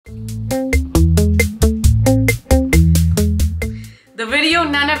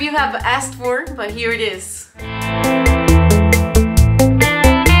song none of you have asked for, but here it is.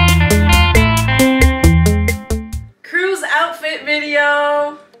 Cruise outfit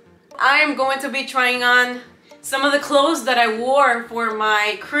video. I am going to be trying on some of the clothes that I wore for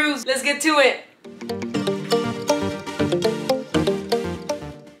my cruise. Let's get to it.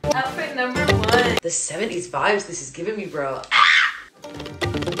 Outfit number 1. The 70s vibes this is giving me, bro.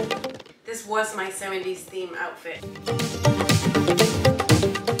 This was my 70s theme outfit.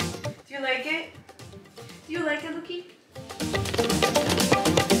 Do you like it? Do you like it, Luki?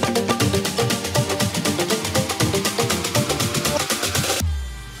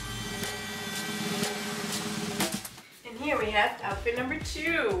 And here we have outfit number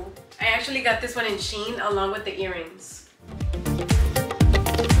 2. I actually got this one in Shein along with the earrings.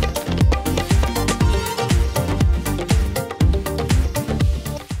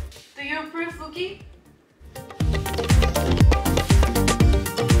 Do you approve, Luki?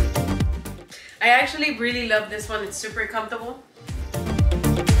 I actually really love this one. It's super comfortable.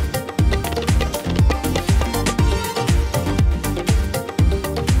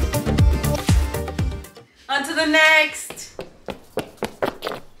 On to the next.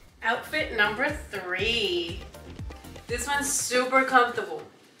 Outfit number 3. This one's super comfortable.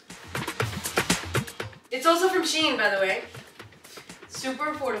 It's also from Shein, by the way.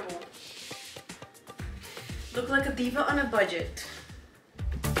 Super affordable. Look like a diva on a budget.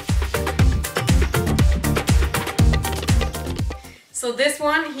 So this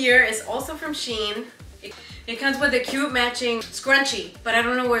one here is also from Shein. It comes with a cute matching scrunchie, but I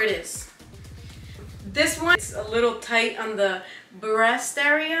don't know where it is. This one is a little tight on the breast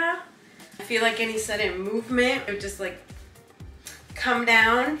area. I feel like any sudden movement, it would just like come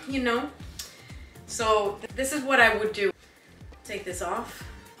down, you know? So this is what I would do. Take this off,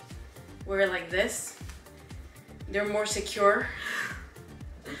 wear it like this. They're more secure,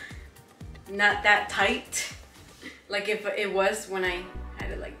 not that tight. Like if it was when I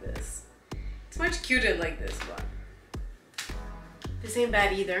had it like this. It's much cuter like this, but this ain't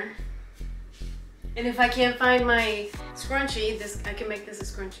bad either. And if I can't find my scrunchie, I can make this a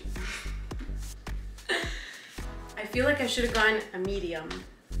scrunchie. I feel like I should have gone a medium.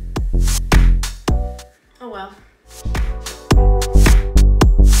 Oh well.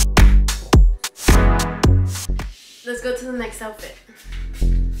 Let's go to the next outfit.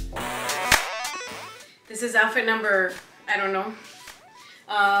 This is outfit number, I don't know.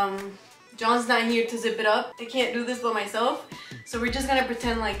 John's not here to zip it up. I can't do this by myself. So we're just gonna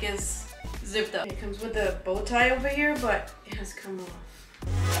pretend like it's zipped up. It comes with a bow tie over here, but it has come off.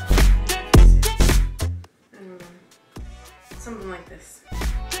 I don't know. Something like this.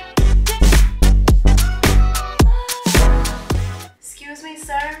 Excuse me,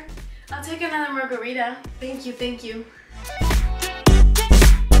 sir. I'll take another margarita. Thank you, thank you.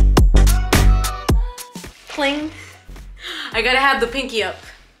 Cling. I gotta have the pinky up.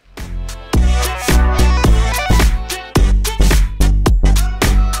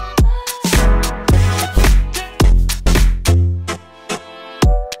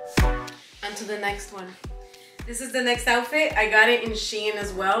 On to the next one. This is the next outfit. I got it in Shein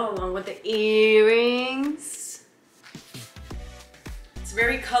as well, along with the earrings. It's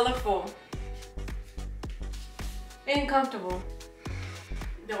very colorful and comfortable.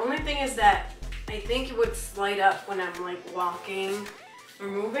 The only thing is that I think it would slide up when I'm like walking or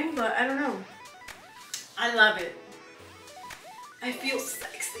moving, but I don't know. I love it. I feel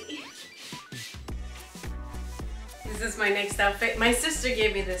sexy. This is my next outfit. My sister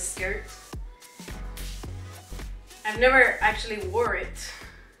gave me this skirt. I've never actually wore it,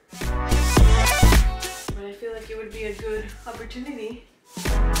 but I feel like it would be a good opportunity.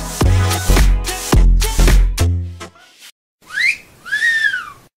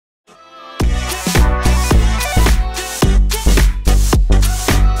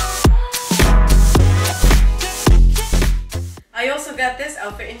 I also got this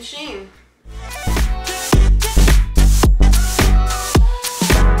outfit in Shein.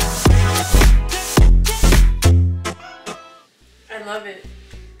 I love it.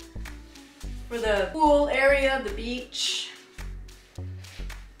 For the pool area, the beach.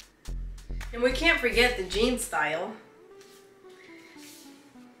 And we can't forget the jean style.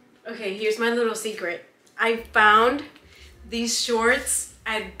 Okay, here's my little secret. I found these shorts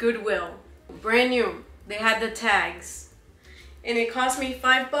at Goodwill. Brand new. They had the tags. And it cost me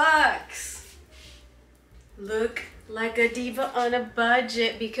 $5. Look like a diva on a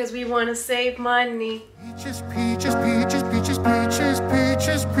budget because we want to save money. Peaches, peaches, peaches, peaches, peaches,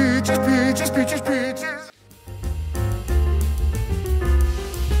 peaches, peaches, peaches, peaches, peaches.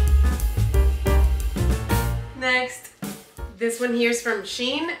 Next, This one here is from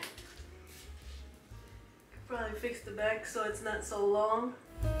Shein. Probably fix the back so it's not so long.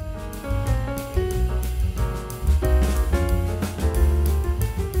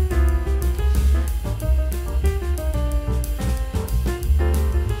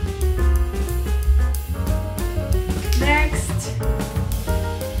 Next,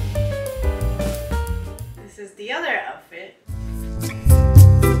 this is the other outfit.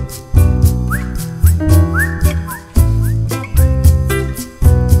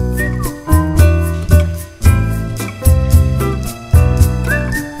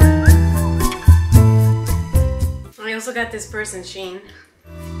 I also got this purse in Shein.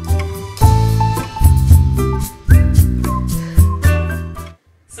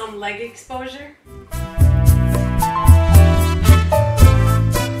 Some leg exposure.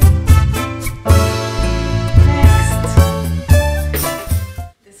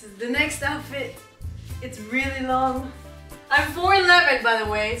 The next outfit, it's really long. I'm 4'11", by the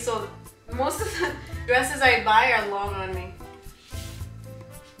way, so most of the dresses I buy are long on me.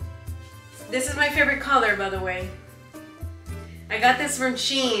 This is my favorite color, by the way. I got this from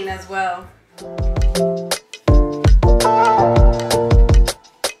Shein as well.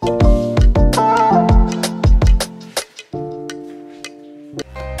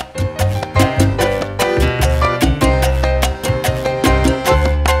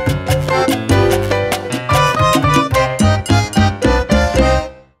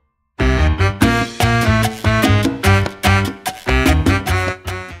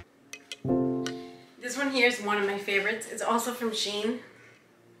 This one here is one of my favorites. It's also from Shein.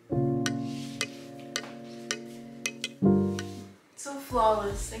 So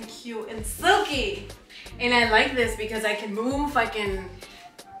flawless and cute and silky. And I like this because I can move, I can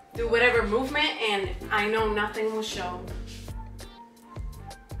do whatever movement, and I know nothing will show.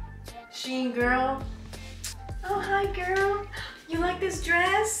 Shein girl. Oh, hi girl. You like this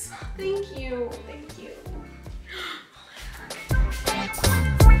dress? Thank you. Thank you.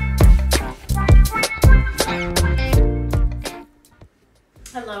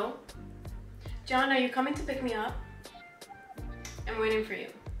 Hello? John, are you coming to pick me up? I'm waiting for you.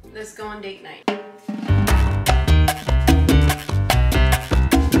 Let's go on date night.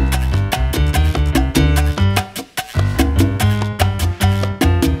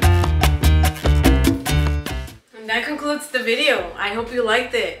 And that concludes the video. I hope you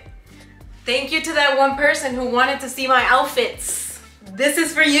liked it. Thank you to that one person who wanted to see my outfits. This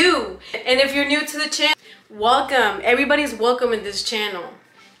is for you. And if you're new to the channel, welcome. Everybody's welcome in this channel.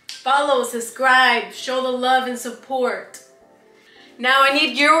 Follow, subscribe, show the love and support. Now I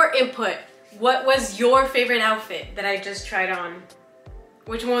need your input. What was your favorite outfit that I just tried on?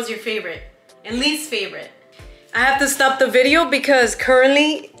 Which one was your favorite and least favorite? I have to stop the video because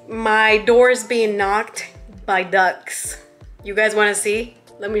currently my door is being knocked by ducks. You guys want to see?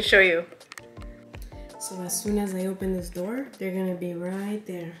 Let me show you. So as soon as I open this door, they're gonna be right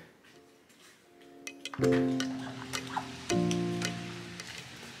there.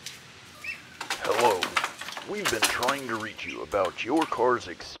 Hello. We've been trying to reach you about your car's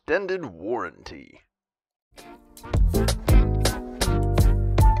extended warranty.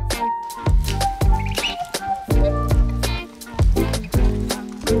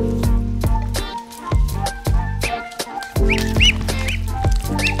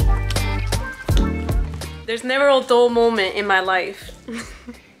 There's never a dull moment in my life.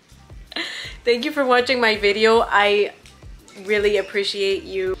 Thank you for watching my video. I really appreciate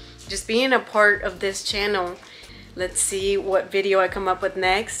you just being a part of this channel. Let's see what video I come up with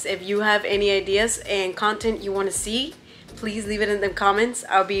next. If you have any ideas and content you want to see, please leave it in the comments.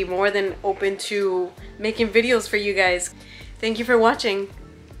 I'll be more than open to making videos for you guys. Thank you for watching.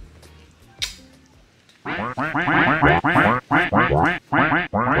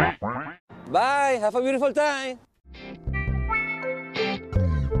 Bye, have a beautiful time.